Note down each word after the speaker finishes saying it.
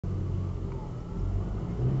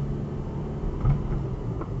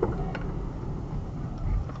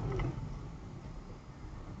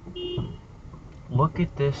look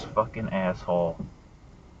at this fucking asshole.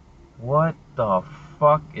 What the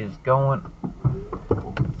fuck is going...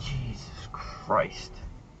 Jesus Christ.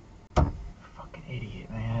 Fucking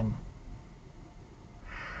idiot, man.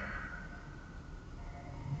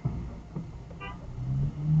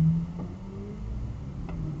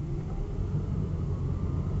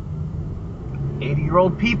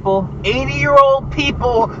 Eighty-year-old people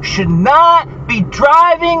should not be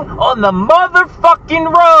driving on the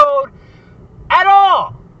motherfucking road at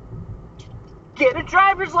all. Get a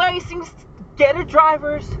driver's license, get a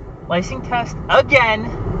driver's license test again,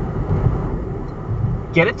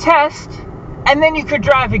 get a test, and then you could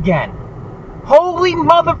drive again. Holy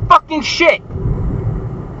motherfucking shit.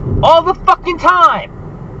 All the fucking time.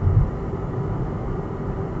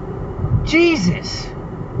 Jesus.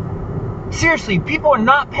 Seriously, people are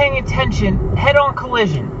not paying attention. Head-on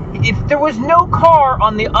collision. If there was no car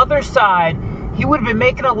on the other side, he would have been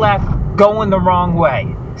making a left, going the wrong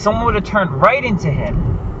way. Someone would have turned right into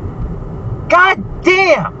him. God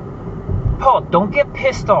damn! Paul, don't get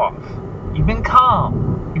pissed off. You've been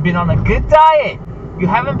calm. You've been on a good diet. You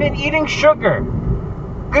haven't been eating sugar.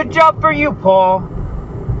 Good job for you, Paul.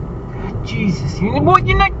 Jesus, you're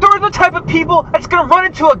the type of people that's gonna run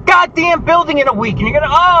into a goddamn building in a week and you're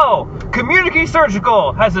gonna, oh, Community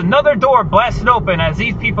Surgical has another door blasted open as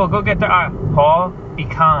these people go get their... Paul, be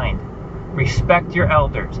kind. Respect your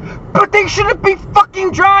elders. But they shouldn't be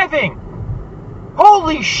fucking driving!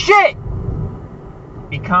 Holy shit!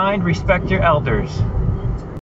 Be kind, respect your elders.